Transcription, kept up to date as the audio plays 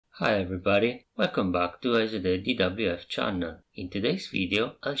Hi everybody, welcome back to the DWF channel. In today's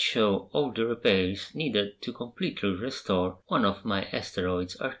video I'll show all the repairs needed to completely restore one of my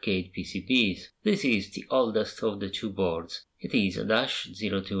Asteroids Arcade PCBs. This is the oldest of the two boards. It is a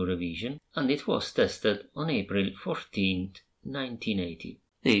 -02 revision and it was tested on April 14th, 1980.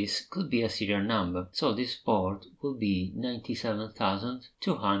 This could be a serial number, so this board will be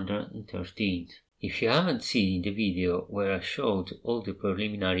 97,213. If you haven't seen the video where I showed all the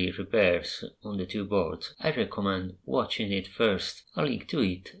preliminary repairs on the two boards, I recommend watching it first. A link to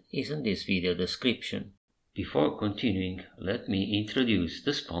it is in this video description. Before continuing, let me introduce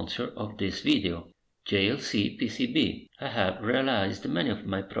the sponsor of this video, JLC PCB. I have realized many of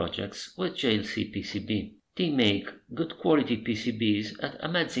my projects with JLC PCB. They make good quality PCBs at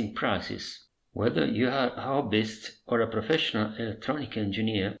amazing prices. Whether you are a hobbyist or a professional electronic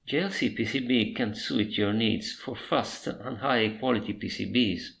engineer, JLC PCB can suit your needs for fast and high quality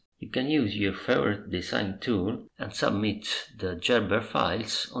PCBs. You can use your favorite design tool and submit the Gerber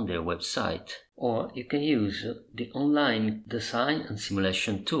files on their website. Or you can use the online design and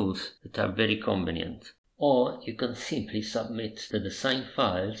simulation tools that are very convenient. Or you can simply submit the design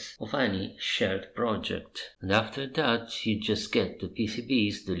files of any shared project. And after that, you just get the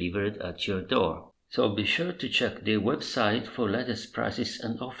PCBs delivered at your door. So be sure to check their website for latest prices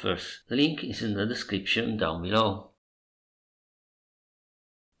and offers. The link is in the description down below.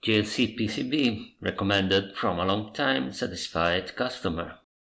 JLC PCB, recommended from a long time satisfied customer.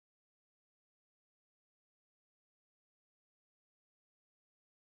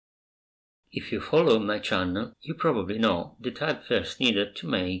 If you follow my channel, you probably know that I first needed to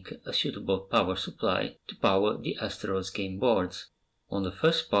make a suitable power supply to power the Asteroids game boards. On the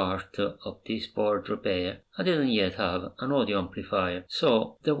first part of this board repair, I didn't yet have an audio amplifier,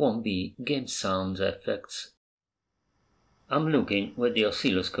 so there won't be game sound effects. I'm looking with the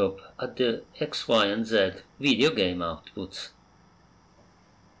oscilloscope at the X, Y and Z video game outputs.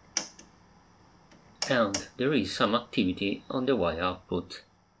 And there is some activity on the Y output.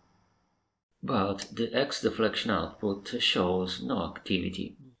 But the X deflection output shows no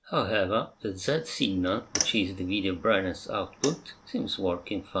activity. However, the Z signal, which is the video brightness output, seems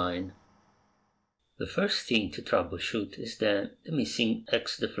working fine. The first thing to troubleshoot is then the missing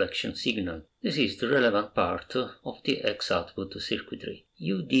X deflection signal. This is the relevant part of the X output circuitry.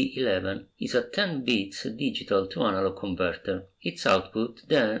 UD11 is a 10 bits digital to analog converter. Its output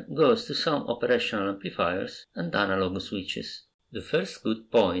then goes to some operational amplifiers and analog switches. The first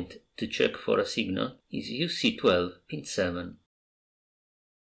good point to check for a signal is UC12 pin 7.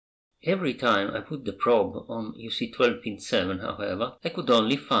 Every time I put the probe on UC12 pin 7, however, I could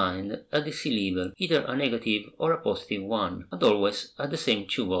only find a DC level, either a negative or a positive one, and always at the same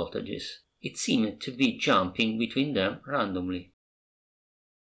two voltages. It seemed to be jumping between them randomly.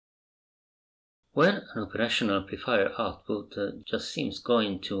 When an operational amplifier output just seems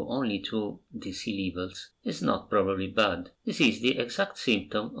going to only two DC levels, it's not probably bad. This is the exact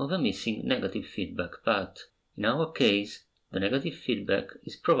symptom of a missing negative feedback path. In our case, the negative feedback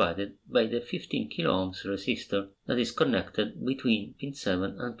is provided by the 15 kΩ resistor that is connected between pin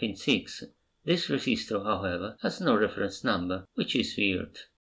 7 and pin 6. This resistor, however, has no reference number, which is weird.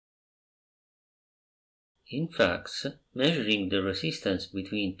 In fact, measuring the resistance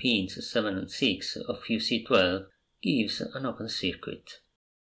between pins 7 and 6 of UC12 gives an open circuit.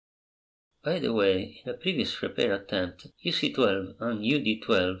 By the way, in a previous repair attempt, UC12 and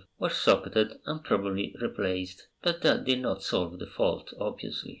UD12 were socketed and probably replaced, but that did not solve the fault,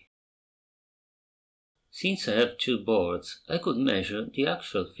 obviously. Since I have two boards, I could measure the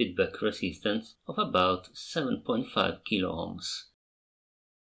actual feedback resistance of about 7.5 kΩ.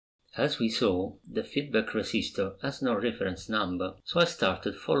 As we saw, the feedback resistor has no reference number, so I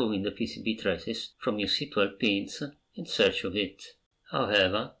started following the PCB traces from UC12 pins in search of it.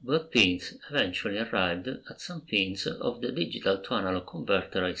 However, both pins eventually arrived at some pins of the digital to analog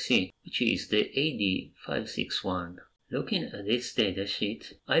converter IC, which is the AD561. Looking at its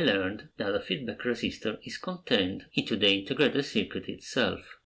datasheet, I learned that the feedback resistor is contained into the integrated circuit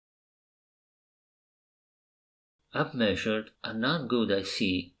itself. I've measured a non-good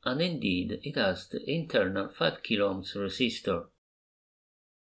IC and indeed it has the internal 5 kΩ resistor.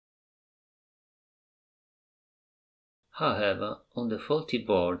 However, on the faulty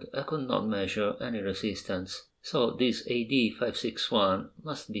board I could not measure any resistance, so this AD561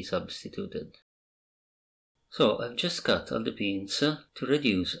 must be substituted. So I've just cut all the pins to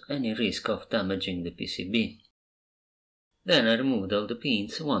reduce any risk of damaging the PCB. Then I removed all the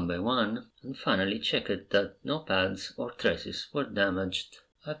pins one by one and finally checked that no pads or traces were damaged.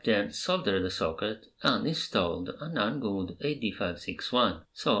 I've then soldered the socket and installed a non-good AD561,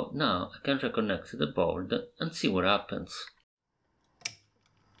 so now I can reconnect the board and see what happens.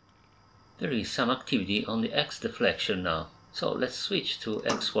 There is some activity on the X deflection now, so let's switch to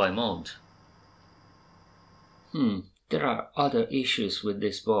XY mode. There are other issues with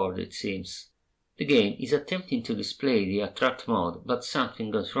this board, it seems. The game is attempting to display the attract mode, but something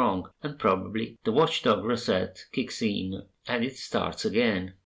goes wrong, and probably the watchdog reset kicks in and it starts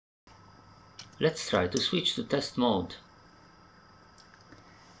again. Let's try to switch to test mode.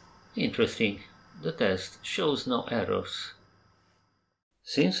 Interesting, the test shows no errors.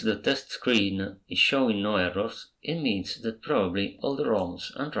 Since the test screen is showing no errors, it means that probably all the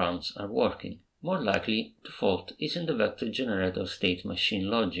ROMs and RAMs are working. More likely, the fault is in the vector generator state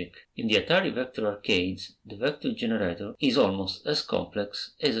machine logic. In the Atari Vector Arcades, the vector generator is almost as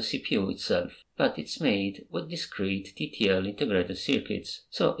complex as a CPU itself, but it's made with discrete TTL integrated circuits,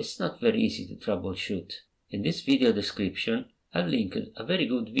 so it's not very easy to troubleshoot. In this video description, I've linked a very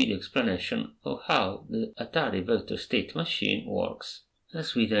good video explanation of how the Atari Vector State Machine works.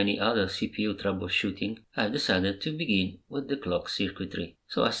 As with any other CPU troubleshooting, I decided to begin with the clock circuitry.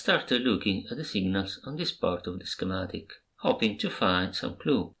 So I started looking at the signals on this part of the schematic, hoping to find some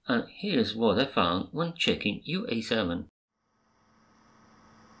clue, and here's what I found when checking UA7.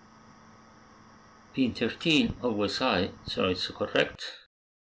 Pin 13 always high, so it's correct.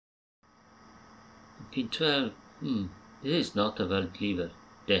 Pin 12, this is not a valid lever,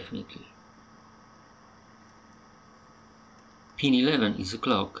 definitely. Pin 11 is a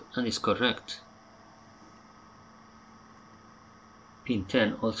clock and is correct. Pin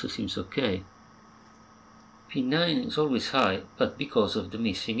 10 also seems okay. Pin 9 is always high, but because of the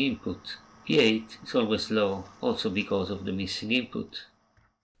missing input. P8 is always low, also because of the missing input.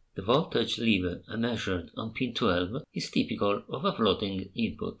 The voltage lever I measured on pin 12 is typical of a floating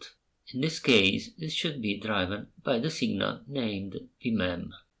input. In this case, this should be driven by the signal named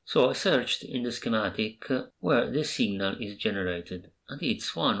Vmem. So I searched in the schematic where the signal is generated, and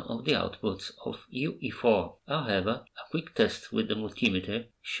it's one of the outputs of UE4. However, a quick test with the multimeter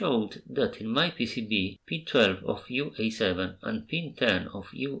showed that in my PCB, pin 12 of UA7 and pin 10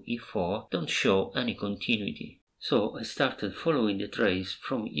 of UE4 don't show any continuity. So I started following the trace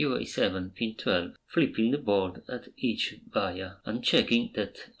from UA7 pin 12, flipping the board at each via and checking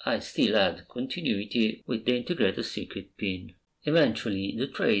that I still had continuity with the integrated circuit pin. Eventually, the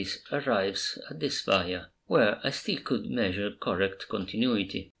trace arrives at this via, where I still could measure correct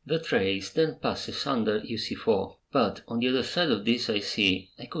continuity. The trace then passes under UC4, but on the other side of this IC,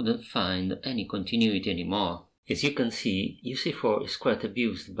 I couldn't find any continuity anymore. As you can see, UC4 is quite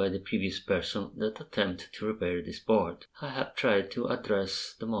abused by the previous person that attempted to repair this board. I have tried to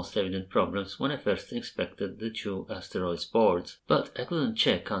address the most evident problems when I first inspected the two Asteroids boards, but I couldn't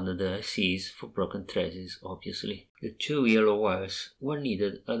check under the ICs for broken traces, obviously. The two yellow wires were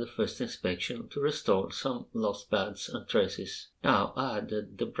needed at the first inspection to restore some lost paths and traces. Now I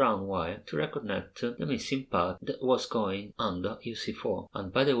added the brown wire to reconnect the missing path that was going under UC4.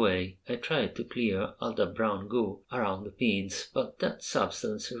 And by the way, I tried to clear all the brown goo around the pins, but that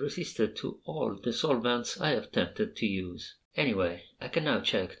substance resisted to all the solvents I have attempted to use. Anyway, I can now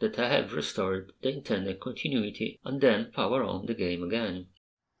check that I have restored the intended continuity and then power on the game again.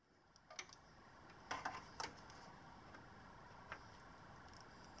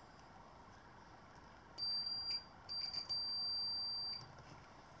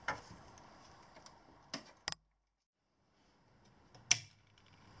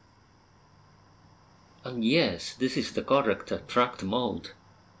 And yes, this is the correct attract mode.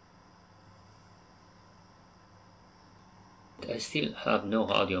 I still have no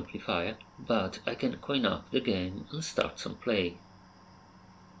audio amplifier, but I can coin up the game and start some play.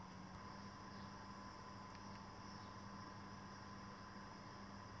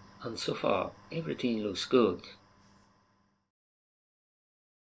 And so far, everything looks good.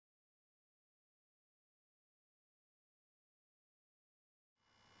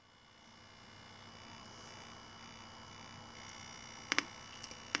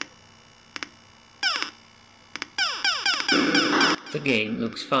 The game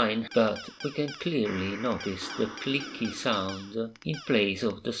looks fine, but we can clearly notice the clicky sound in place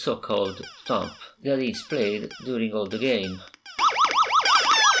of the so-called thump that is played during all the game.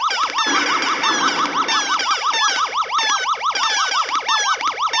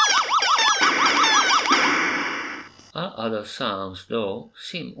 All other sounds, though,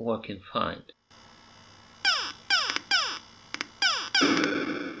 seem working fine.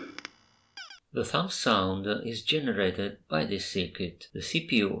 The thump sound is generated by this circuit. The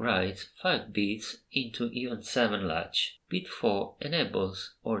CPU writes 5 bits into even 7 latch. Bit 4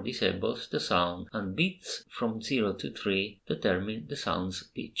 enables or disables the sound, and bits from 0 to 3 determine the sound's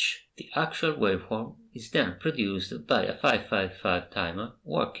pitch. The actual waveform is then produced by a 555 timer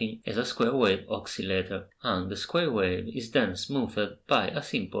working as a square wave oscillator, and the square wave is then smoothed by a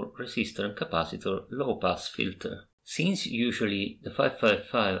simple resistor and capacitor low-pass filter. Since usually the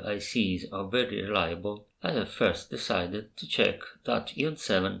 555 ICs are very reliable, I have first decided to check that Ion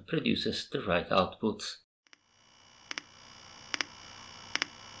 7 produces the right outputs.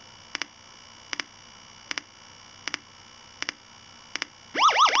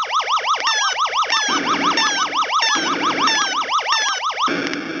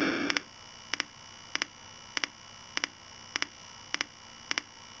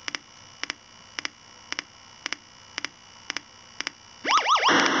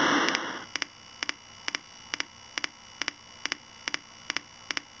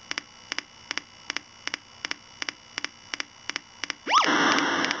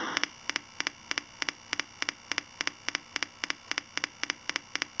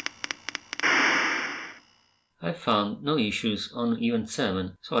 I found no issues on Ion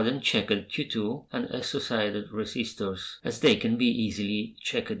 7, so I then checked Q2 and associated resistors, as they can be easily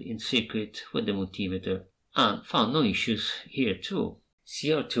checked in circuit with the multimeter, and found no issues here too.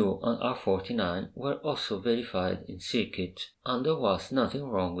 CR2 and R49 were also verified in circuit, and there was nothing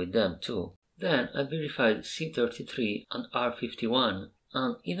wrong with them too. Then I verified C33 and R51,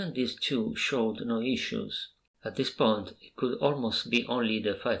 and even these two showed no issues. At this point, it could almost be only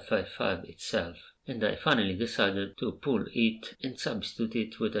the 555 itself, and I finally decided to pull it and substitute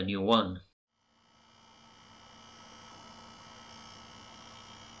it with a new one.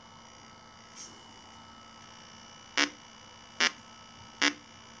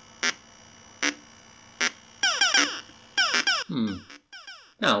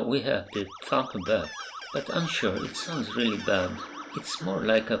 Now we have the thump back, but I'm sure it sounds really bad. It's more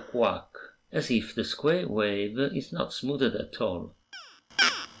like a quack, as if the square wave is not smoothed at all.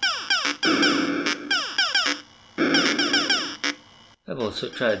 I've also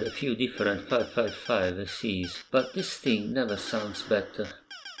tried a few different 555 ICs, but this thing never sounds better.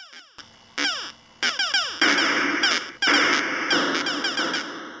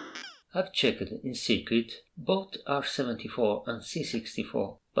 I've checked in circuit both R74 and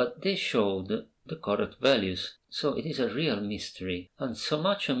C64, but they showed the correct values, so it is a real mystery, and so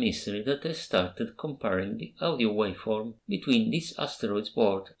much a mystery that I started comparing the audio waveform between this Asteroids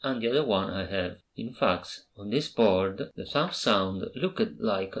board and the other one I have. In fact, on this board, the thump sound looked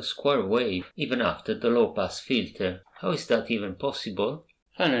like a square wave even after the low-pass filter. How is that even possible?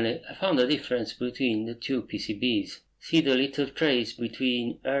 Finally, I found a difference between the two PCBs. See the little trace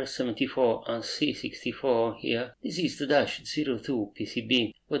between R74 and C64 here? This is the -02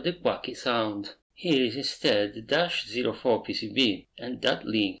 PCB with the quacky sound. Here is instead the -04 PCB, and that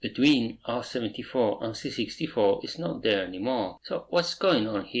link between R74 and C64 is not there anymore. So what's going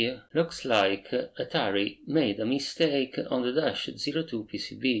on here? Looks like Atari made a mistake on the -02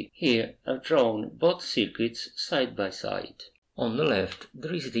 PCB. Here I've drawn both circuits side by side. On the left,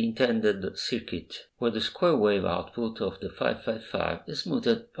 there is the intended circuit, where the square wave output of the 555 is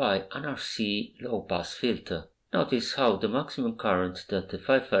smoothed by an RC low-pass filter. Notice how the maximum current that the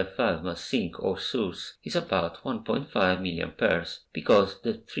 555 must sink or source is about 1.5 mA, because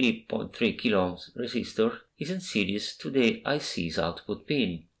the 3.3 kΩ resistor is in series to the IC's output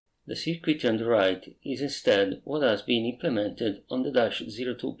pin. The circuit on the right is instead what has been implemented on the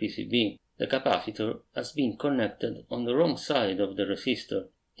 -02 PCB. The capacitor has been connected on the wrong side of the resistor.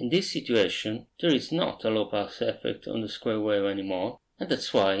 In this situation, there is not a low-pass effect on the square wave anymore, and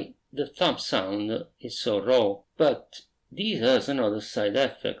that's why the thump sound is so raw. But this has another side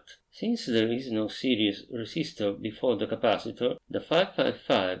effect. Since there is no series resistor before the capacitor, the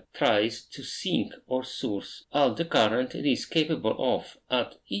 555 tries to sink or source all the current it is capable of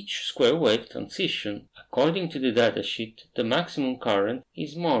at each square wave transition. According to the datasheet, the maximum current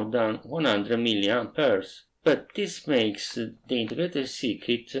is more than 100 mA, but this makes the integrated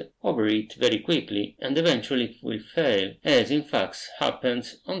circuit overheat very quickly and eventually it will fail, as in fact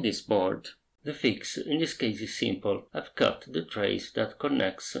happens on this board. The fix in this case is simple. I've cut the trace that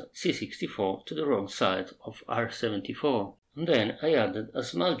connects C64 to the wrong side of R74. And then I added a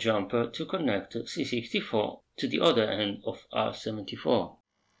small jumper to connect C64 to the other end of R74.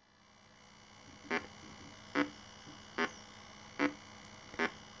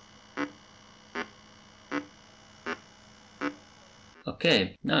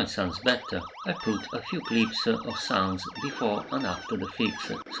 Okay, now it sounds better. I put a few clips of sounds before and after the fix,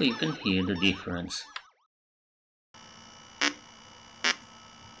 so you can hear the difference.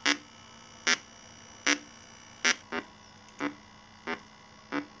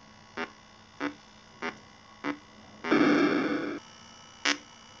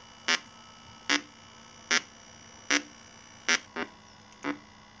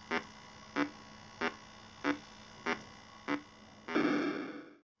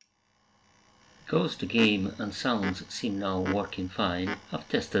 Because the game and sounds seem now working fine, I've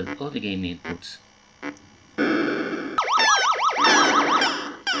tested all the game inputs.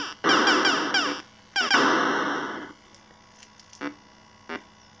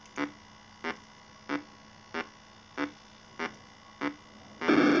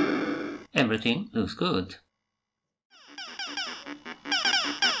 Everything looks good.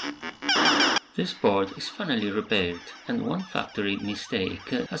 This board is finally repaired, and one factory mistake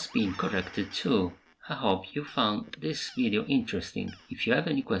has been corrected too. I hope you found this video interesting. If you have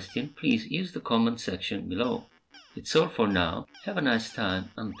any question, please use the comment section below. It's all for now. Have a nice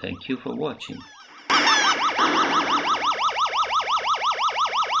time and thank you for watching.